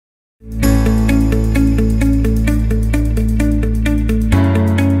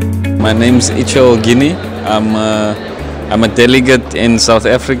My name's Itchell, Guinea. I'm a delegate in South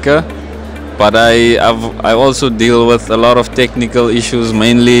Africa, but I also deal with a lot of technical issues,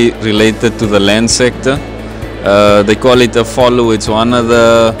 mainly related to the land sector. They call it a follow. It's one of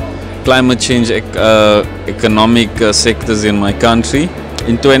the climate change economic sectors in my country.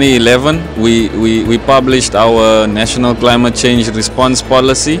 In 2011, we published our National Climate Change Response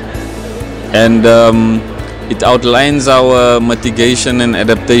Policy, and it outlines our mitigation and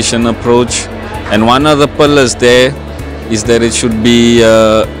adaptation approach. And one of the pillars there is that it should be,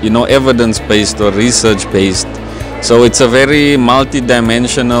 evidence-based or research-based. So it's a very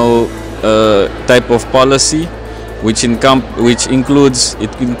multi-dimensional type of policy, which includes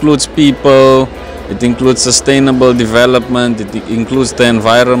people, it includes sustainable development, it includes the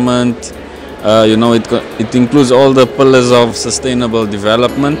environment. It includes all the pillars of sustainable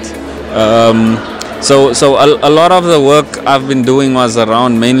development. So a lot of the work I've been doing was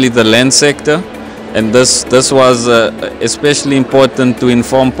around mainly the land sector, and this was especially important to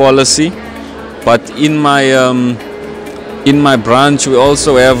inform policy. But in my branch, we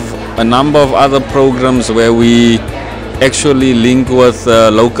also have a number of other programs where we actually link with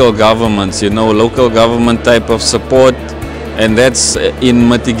local governments, local government type of support, and that's in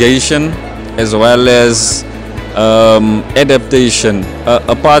mitigation as well as adaptation.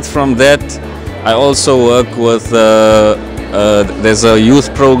 Apart from that, I also work with, there's a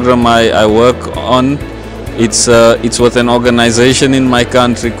youth program I work on. It's with an organization in my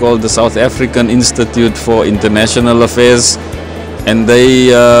country called the South African Institute for International Affairs, and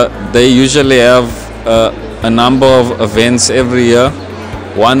they usually have a number of events every year,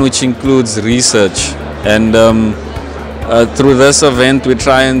 one which includes research. And through this event, we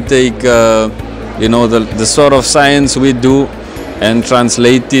try and take the sort of science we do and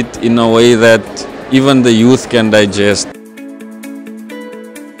translate it in a way that even the youth can digest.